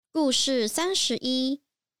故事31：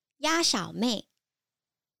鸭小妹。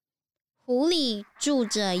湖里住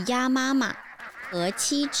着鸭妈妈和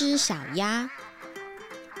7只小鸭。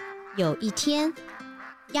有一天，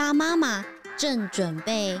鸭妈妈正准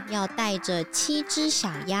备要带着7只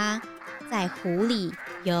小鸭在湖里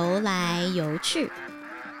游来游去。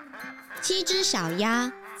7只小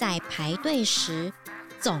鸭在排队时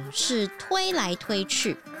总是推来推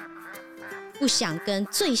去，不想跟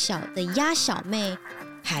最小的鸭小妹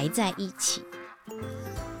排在一起，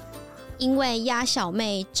因为鸭小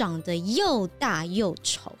妹长得又大又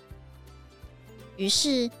丑。于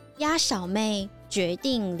是鸭小妹决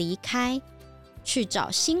定离开，去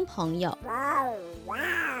找新朋友。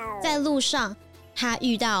在路上，她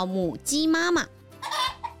遇到母鸡妈妈。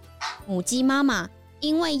母鸡妈妈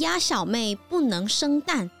因为鸭小妹不能生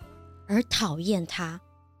蛋而讨厌她。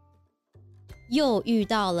又遇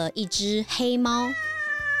到了一只黑猫。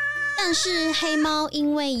但是黑猫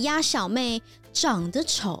因为鸭小妹长得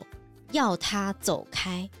丑，要她走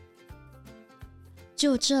开。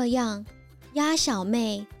就这样，鸭小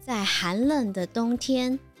妹在寒冷的冬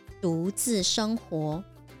天独自生活。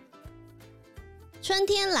春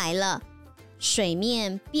天来了，水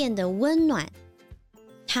面变得温暖，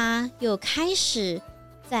她又开始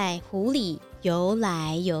在湖里游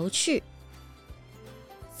来游去。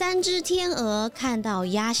3只天鹅看到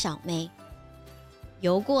鸭小妹，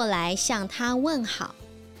游过来向她问好。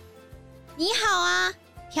你好啊，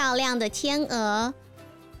漂亮的天鹅。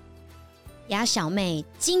鸭小妹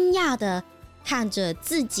惊讶地看着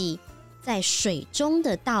自己在水中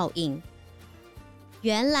的倒影，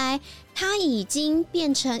原来她已经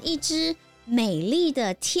变成一只美丽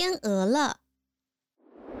的天鹅了。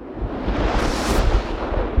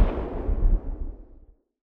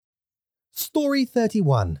Story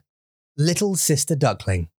 31 Little Sister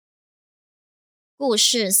Duckling 故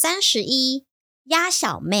事31：鸭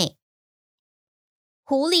小妹。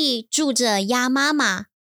湖里住着鸭妈妈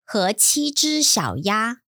和7只小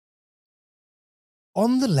鸭。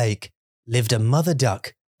On the lake lived a mother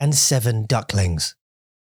duck and 7 ducklings.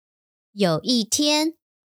 有一天，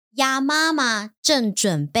鸭妈妈正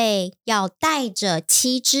准备要带着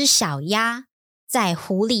7只小鸭在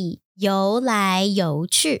湖里游来游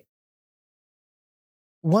去。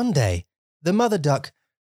One day, the mother duck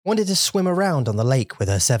wanted to swim around on the lake with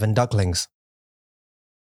her 7 ducklings.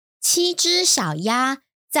 7只小鸭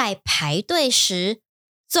在排队时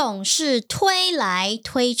总是推来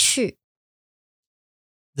推去。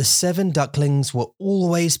The 7 ducklings were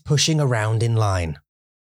always pushing around in line.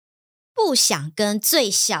 不想跟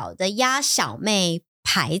最小的鸭小妹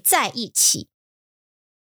排在一起。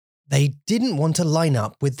They didn't want to line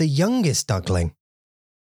up with the youngest duckling.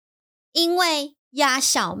 因为鸭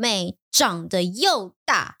小妹长得又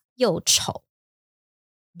大又丑。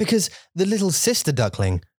Because the little sister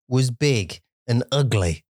duckling was big and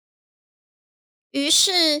ugly. 于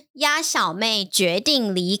是鸭小妹决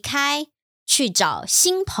定离开，去找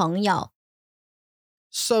新朋友。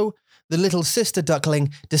So, the little sister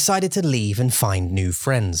duckling decided to leave and find new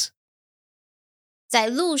friends. 在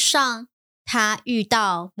路上，她遇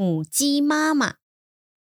到母鸡妈妈。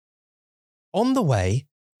On the way,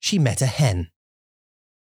 she met a hen.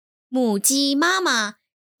 母鸡妈妈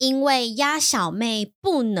因为鸭小妹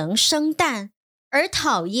不能生蛋而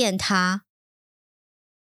讨厌她。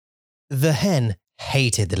The hen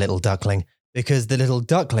hated the little duckling because the little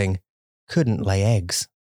duckling couldn't lay eggs.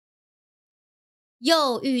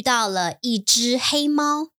 又遇到了一只黑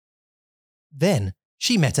猫。Then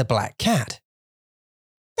she met a black cat.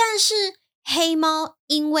 但是黑猫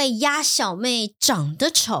因为鸭小妹长得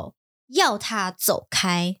丑，要她走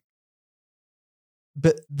开。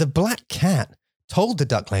But the black cat told the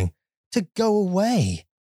duckling to go away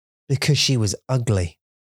because she was ugly.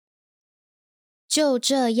 就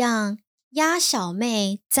这样，鸭小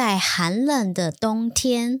妹在寒冷的冬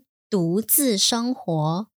天独自生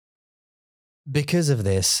活。Because of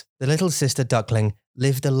this, the little sister duckling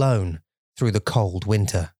lived alone through the cold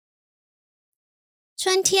winter.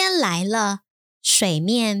 春天来了，水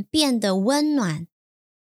面变得温暖。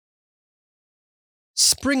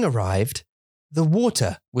Spring arrived. The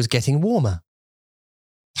water was getting warmer.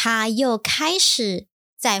 她又开始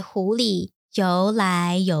在湖里游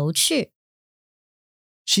来游去。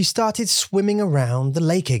She started swimming around the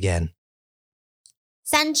lake again.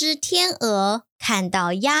 3只天鹅看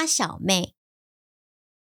到鸭小妹。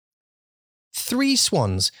3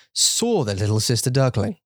 swans saw the little sister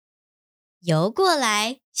duckling. 游过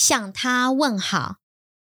来向她问好。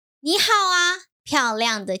你好啊，漂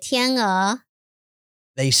亮的天鹅。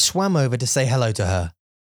They swam over to say hello to her.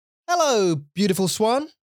 Hello, beautiful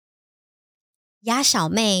swan. 鸭小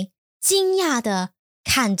妹惊讶地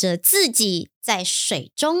看着自己在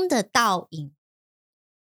水中的倒影。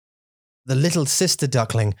The little sister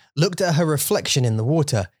duckling looked at her reflection in the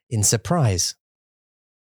water in surprise.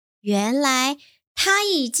 原来她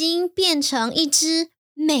已经变成一只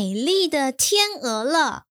美丽的天鹅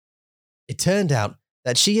了。It turned out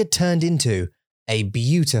that she had turned into a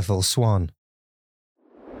beautiful swan.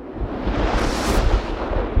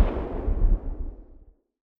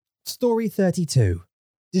 Story 32.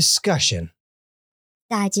 Discussion.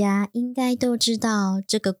 大家应该都知道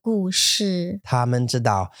这个故事。他们知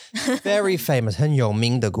道 very famous 很有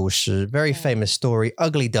名的故事 very famous story.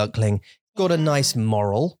 Ugly duckling got a nice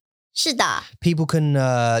moral. 是的 People can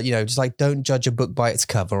just like don't judge a book by its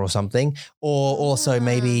cover or something, or also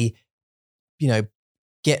maybe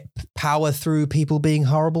get power through people being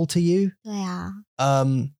horrible to you. 对啊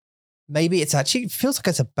Maybe it feels like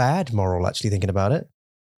it's a bad moral actually thinking about it.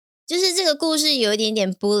 就是这个故事有一点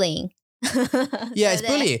点 bullying Yeah, it's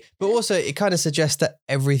bullying, but also it kind of suggests that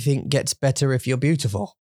everything gets better if you're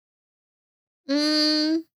beautiful.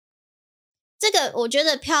 这个我觉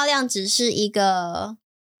得漂亮只是一个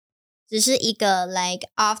like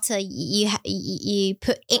after you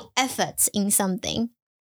put in efforts in something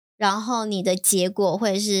然后你的结果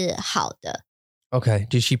会是好的。 Okay,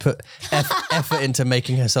 did she put effort into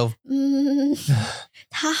making herself?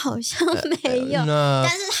 她好像没有 No.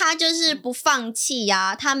 但是她就是不放弃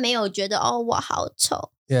呀，她没有觉得我好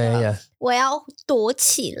丑 Yeah. 我要躲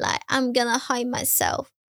起来 I'm gonna hide myself。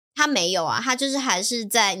 她没有啊，她就是还是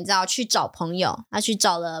在你知道去找朋友，她去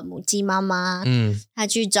找了母鸡妈妈，她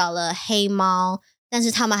去找了黑猫，但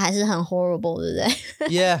是他们还是很 horrible 对不对？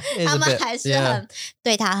 Yeah, it is 他 a 们 bit. 还是 Yeah.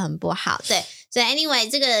 对她很不好。对，所以 anyway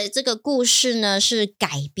这个故事呢是改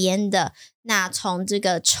编的。那从这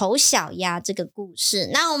个丑小鸭这个故事，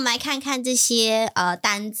那我们来看看这些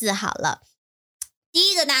单字好了。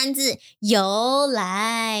第一个单字游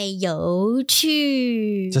来游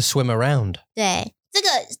去 To swim around. 对，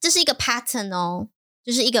这是一个 pattern 哦，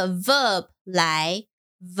就是一个 verb 来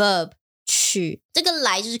verb 去，这个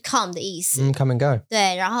来就是 come 的意思。Come and go.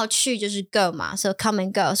 对，然后去就是 go 嘛， so come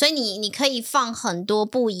and go。 所以你可以放很多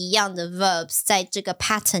不一样的 verbs 在这个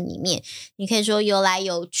pattern 里面。你可以说游来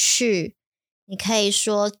游去，你可以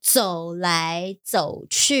说走来走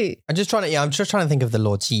去。 I'm just trying to think of the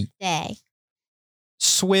逻辑。对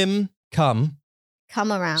Swim, come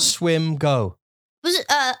around swim, go. 不是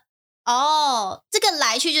这个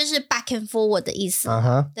来去就是 back and forward 的意思。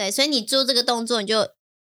对，所以你做这个动作你就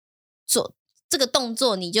做这个动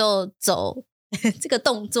作你就走这个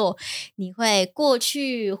动作你会过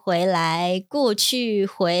去回来过去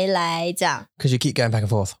回来这样。 Because you keep going back and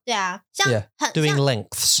forth. 对啊，像 Doing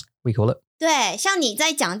lengths, we call it. 对，像你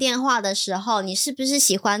在讲电话的时候，你是不是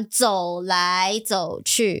喜欢走来走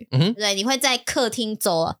去？对，你会在客厅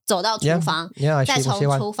走到厨房， Yeah, 再从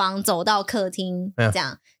厨房走到客厅，这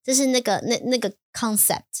样，这是那个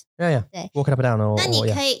concept。 Yeah. 对 Walking up and down. Or, 那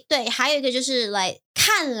你可以对，还有一个就是来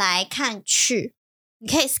看来看去，你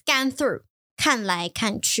可以 scan through 看来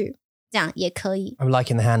看去，这样也可以。 I'm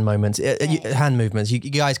liking the hand moments, hand movements. You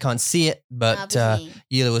guys can't see it, but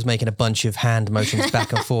Yula was making a bunch of hand motions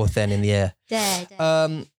back and forth then in the air. 对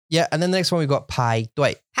对。Yeah, and then the next one we've got 排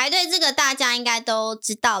队. 排队这个大家应该都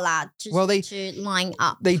知道啦，就是去 line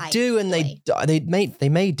up. They do, and they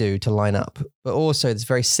may do to line up, but also it's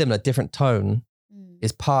very similar. Different tone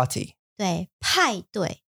is party. 对，派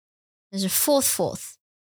对就是 fourth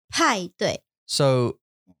派对。 So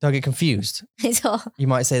don't get confused. 没错。 You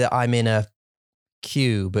might say that I'm in a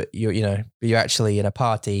queue, but you're actually in a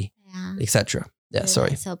party, etc. Yeah,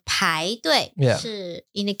 sorry. So 排队是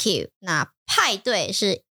in the queue， 那派对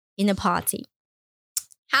是 in the party。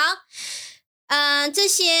 好，这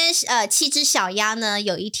些7只小鸭呢，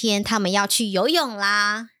有一天他们要去游泳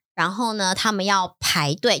啦，然后呢，他们要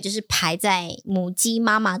排队，就是排在母鸡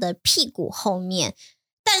妈妈的屁股后面。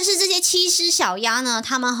但是这些7只小鸭呢，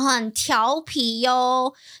他们很调皮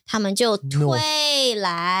哟，他们就推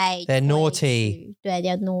来推去。 They're naughty. 对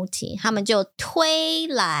 ，they're naughty， 他们就推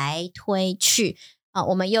来推去。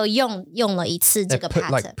我们又用了一次这个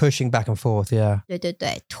pattern， like pushing back and forth, yeah. 对对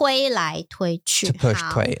对，推来推去。 To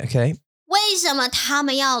push, 推 okay. 为什么他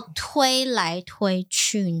们要推来推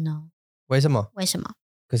去呢？为什么？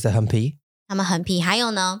 Because they're humpy. 他们很皮。还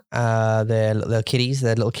有呢？ They're little kitties,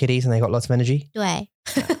 and they got lots of energy. 对，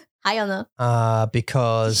还有呢？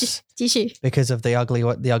 Because 继续。 Because of the ugly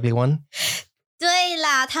one. 对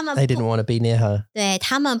啦，他们 They didn't want to be near her. 对，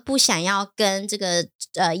他们不想要跟这个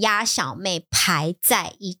鸭小妹排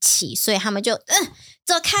在一起，所以他们就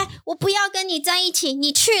走开，我不要跟你在一起，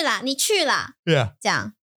你去啦，你去啦。 Yeah. 这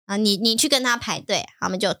样啊，你去跟他排队，他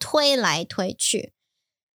们就推来推去。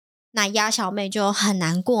那鸭小妹就很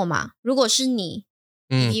难过嘛。如果是你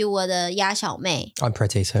Mm. ，if 我的鸭小妹 I'm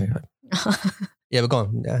pretty, so yeah, we're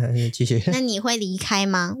gone. 继续。那你会离开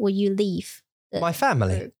吗 ？Would you leave My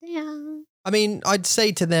family? 对啊 I mean, I'd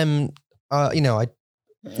say to them, you know,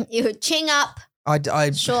 You chin up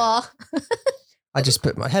I'd 说 I just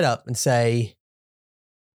put my head up and say,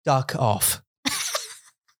 duck off.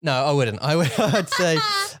 No, I wouldn't. I'd say,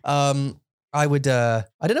 I would, I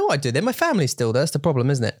don't know what I'd do. They're my family still. That's the problem,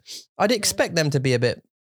 isn't it? I'd expect them to be a bit,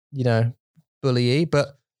 you know, bully-y,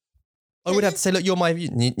 but I would have to say, look, you're my,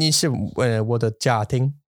 你是我的家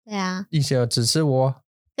庭，对啊。你是要支持我。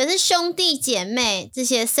可是兄弟姐妹这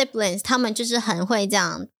些 siblings， 他们就是很会这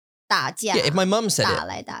样打架。Yeah, if my mum said 打 it,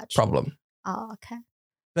 来打去。problem.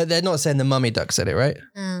 OK。But they're not saying the mummy duck said it, right?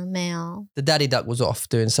 没有。The daddy duck was off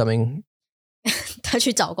doing something. 他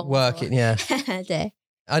去找工作。Working, yeah. 对。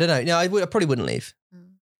I don't know. No, I probably wouldn't leave.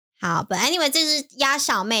 好 ，But anyway， 这是鸭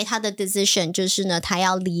小妹她的 decision， 就是呢，她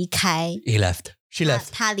要离开。He left. She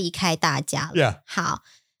left. 她离开大家了。Yeah. 好，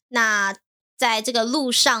那在这个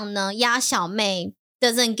路上呢，鸭小妹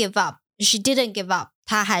doesn't give up，she didn't give up，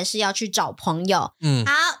 她还是要去找朋友。好，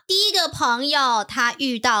第一个朋友她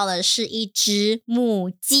遇到的是一只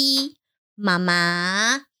母鸡妈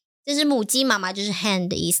妈。这是母鸡妈妈，就是 hen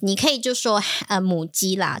的意思。你可以就说母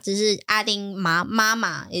鸡啦，只是 adding 妈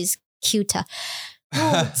妈 is cuter。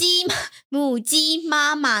母鸡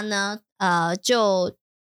妈妈呢，就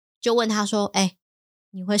问她说：“哎，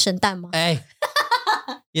你会生蛋吗？” Hey.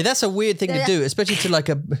 Yeah, that's a weird thing to do, especially to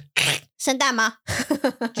like a. 生蛋吗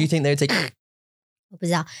Do you think they would take? 我不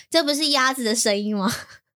知道，这不是鸭子的声音吗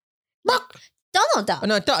？Donald Duck. Oh,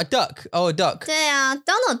 no, a duck. Oh, a duck. 对啊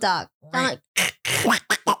 ，Donald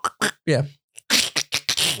Duck。Yeah.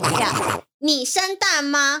 Yeah. 你生蛋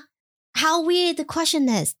吗 ？How weird the question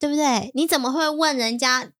is， 对不对？你怎么会问人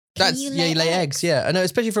家 That's you yeah, you lay eggs. Yeah, I know,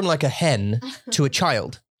 especially from like a hen to a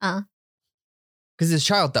child. Because it's a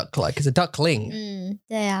child duck, like it's a duckling.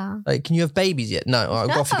 对啊。Like, can you have babies yet? No,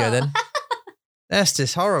 well, off you go then. That's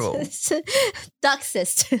just horrible.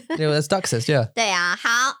 Duxist. Yeah, that's duxist. Yeah. 对啊，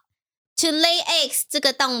好。To lay eggs 这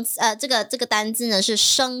个动词，这个单字呢是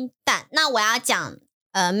生蛋。那我要讲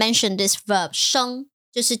mention this verb 生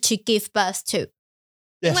就是 to give birth to，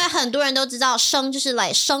 因为很多人都知道生就是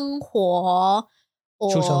来生活。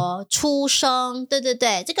出生，对对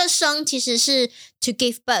对，这个生其实是 to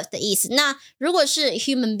give birth 的意思。那如果是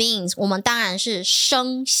human beings， 我们当然是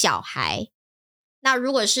生小孩。那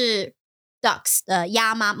如果是 ducks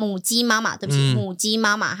母鸡妈妈，对不起，母鸡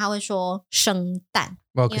妈妈，她会说生蛋，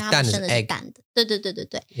因为他们生的是蛋的。对对对对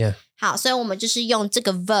对。Yeah. 好，所以我们就是用这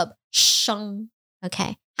个 verb 生。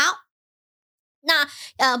OK， 好。那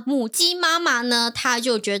母鸡妈妈呢，她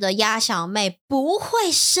就觉得鸭小妹不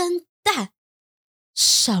会生蛋。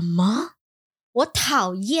什么？我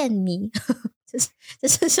讨厌你！这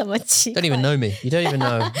是什么奇怪 Don't even know me. You don't even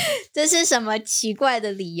know. 这是什么奇怪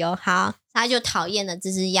的理由？好，他就讨厌了这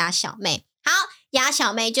只鸭小妹。好，鸭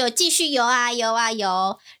小妹就继续游啊游啊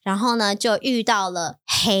游，然后呢就遇到了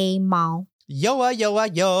黑猫。Yo ah yo ah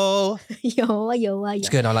yo. 游啊游啊游。It's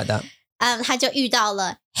good. I like that. 他就遇到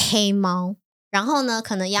了黑猫，然后呢，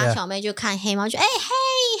可能鸭小妹就看黑猫，就嘿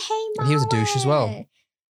黑猫。And he was a douche as well.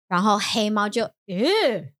 然后黑猫就，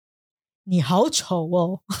你好丑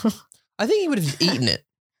哦。I think he would have eaten it.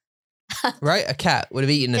 Right? A cat would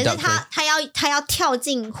have eaten a 可是 duckling. 他要跳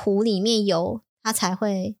进湖里面游，他才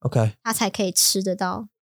会 Okay. 他才可以吃得到。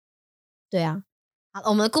对啊，好，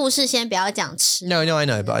我们的故事先不要讲吃。No, I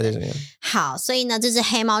know, but I didn't. 好，所以呢，这只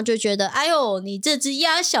黑猫就觉得，哎呦，你这只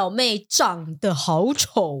鸭小妹长得好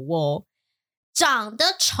丑哦。长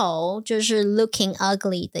得丑就是 looking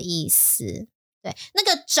ugly 的意思。对，那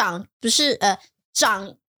个长不是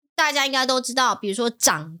长，大家应该都知道，比如说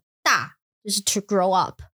长大就是 to grow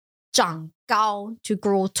up， 长高 to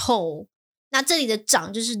grow tall。那这里的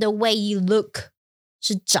长就是 the way you look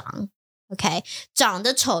是长 ，OK， 长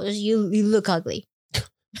得丑就是 you look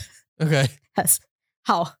ugly。Okay.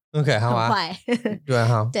 好 Okay, 好啊。很坏。对，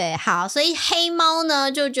好。对，好，所以黑猫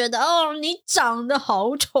呢就觉得哦，你长得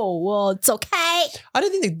好丑哦，走开。I don't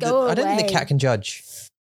think the cat can judge.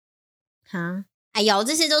 哈，哎呦，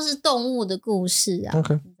这些都是动物的故事啊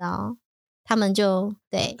Okay. 你知道？他们就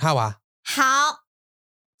对，好啊。好，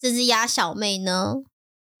这只鸭小妹呢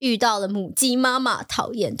遇到了母鸡妈妈，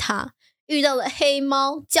讨厌她；遇到了黑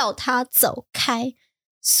猫，叫她走开。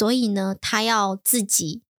所以呢，她要自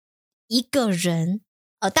己一个人。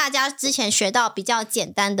大家之前学到比较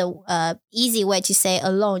简单的easy way to say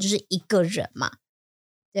alone 就是一个人嘛，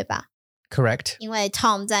对吧？ Correct. 因为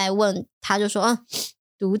Tom 在问，他就说，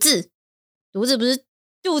独自不是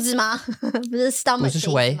肚子吗？不是 stomach 不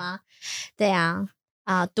是胃吗？对啊，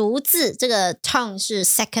独自这个 tone 是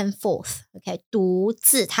second fourth OK 独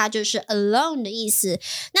自它就是 alone 的意思。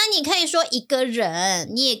那你可以说一个人，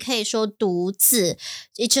你也可以说独自。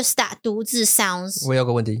It's just that 独自 sounds 我有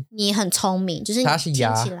个问题，你很聪明，就是你它是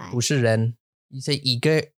鸭听起来不是人，你是一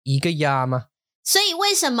个鸭吗？所以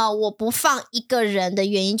为什么我不放一个人的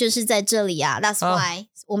原因就是在这里啊 That's why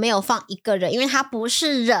我没有放一个人，因为他不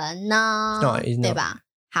是人呢对吧？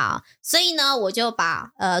好，所以呢我就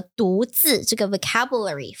把独自这个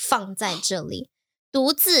vocabulary 放在这里。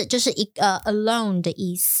独自就是一个alone 的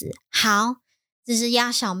意思。好，这是鸭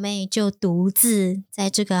小妹就独自在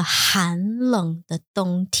这个寒冷的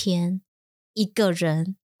冬天一个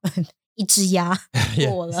人一只鸭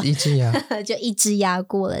过了一只鸭就一只鸭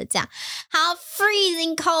过了这样。好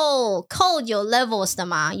freezing cold cold 有 levels 的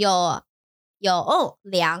嘛，有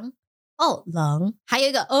凉冷，还有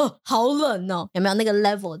一个好冷哦，有没有那个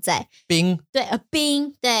level 在？冰，对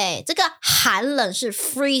冰，对，这个寒冷是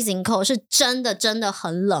freezing cold 是真的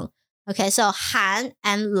很冷。 OK so 寒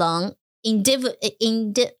and 冷 individually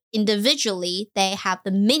they have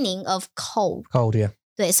the meaning of cold yeah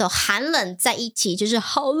对 so 寒冷在一起就是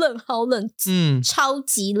好冷超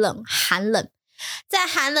级冷寒冷。在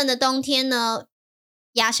寒冷的冬天呢，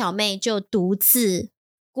鸭小妹就独自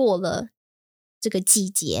过了这个季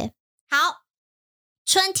节。好，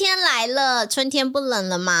春天来了，春天不冷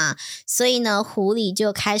了嘛，所以呢湖里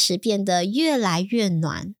就开始变得越来越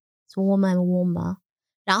暖 warmer。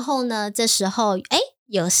 然后呢这时候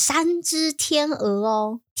有3只天鹅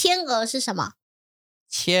哦。天鹅是什么？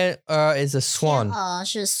天鹅 is a swan。 天鹅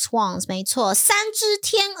是 swans 没错。3只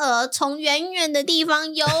天鹅从远远的地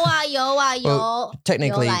方游啊游啊游well, technically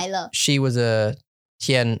游来了。 she was a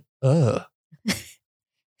天鹅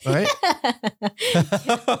right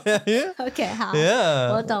OK 好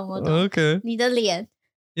yeah 我懂 OK 你的脸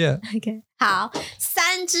yeah OK 好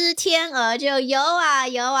，3只天鹅就游啊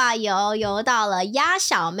游啊游到了鸭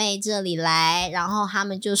小妹这里来，然后他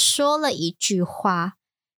们就说了一句话：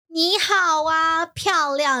你好啊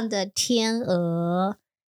漂亮的天鹅。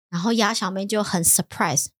然后鸭小妹就很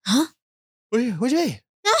surprise 啊 What are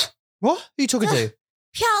you talking to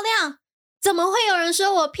漂亮？怎么会有人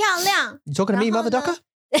说我漂亮？ You talking to me mother ducker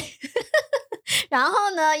然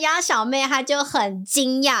后呢鸭小妹她就很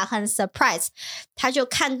惊讶很 surprise， 她就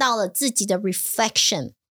看到了自己的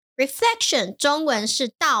reflection 中文是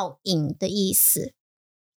倒影的意思。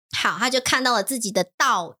好，她就看到了自己的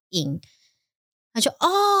倒影，她就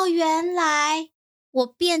原来我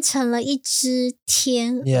变成了一只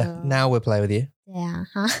天鹅。 Yeah now we'll play with you 对啊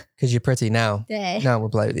哈 because you're pretty now 对 now we'll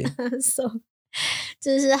play with you so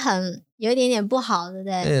就是很有一点点不好，对不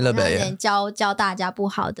对？ A little bit, 有点教大家不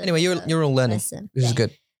好的。 Anyway you're all learning lesson This is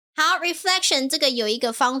good 好 reflection 这个有一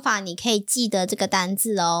个方法你可以记得这个单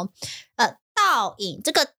字哦。倒影，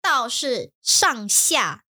这个倒是上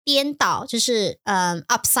下颠倒，就是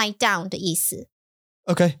upside down 的意思。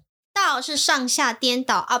 OK 倒是上下颠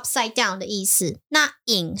倒 upside down 的意思。那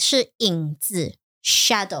影是影子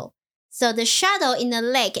shadow so the shadow in the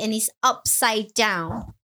lake and it's upside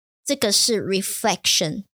down， 这个是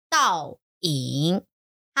reflection 倒影。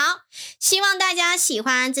好，希望大家喜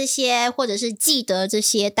欢这些或者是记得这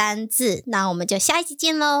些单字，那我们就下一集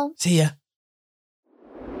见咯。 See ya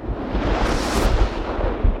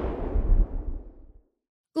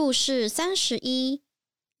故事31，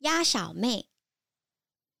鸭小妹。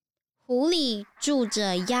湖里住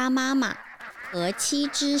着鸭妈妈和7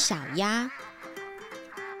只小鸭。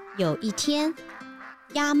有一天，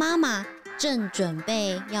鸭妈妈正准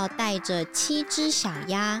备要带着7只小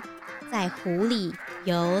鸭在湖里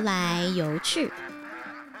游来游去。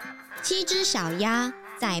7只小鸭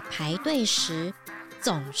在排队时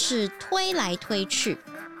总是推来推去，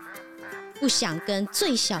不想跟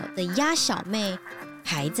最小的鸭小妹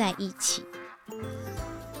排在一起，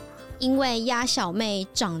因为鸭小妹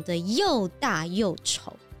长得又大又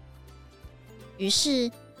丑。于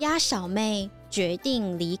是鸭小妹决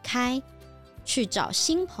定离开，去找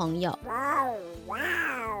新朋友。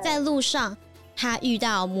在路上，她遇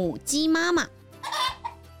到母鸡妈妈。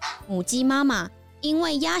母鸡妈妈因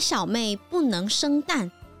为鸭小妹不能生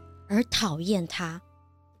蛋而讨厌她。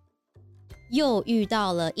又遇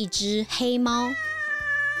到了一只黑猫，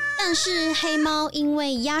但是黑猫因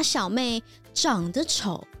为鸭小妹长得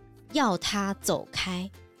丑，要她走开。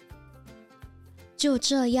就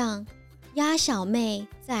这样，鸭小妹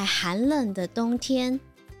在寒冷的冬天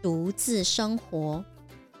独自生活。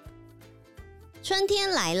春天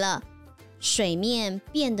来了，水面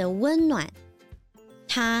变得温暖，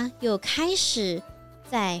她又开始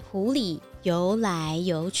在湖里游来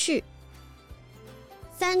游去。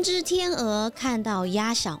3只天鹅看到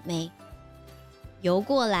鸭小妹，游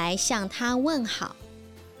过来向她问好。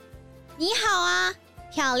你好啊，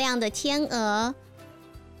漂亮的天鹅。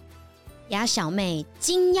鸭小妹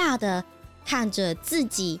惊讶地看着自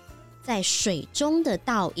己在水中的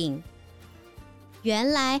倒影，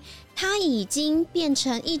原来她已经变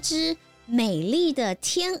成一只美丽的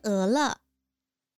天鹅了。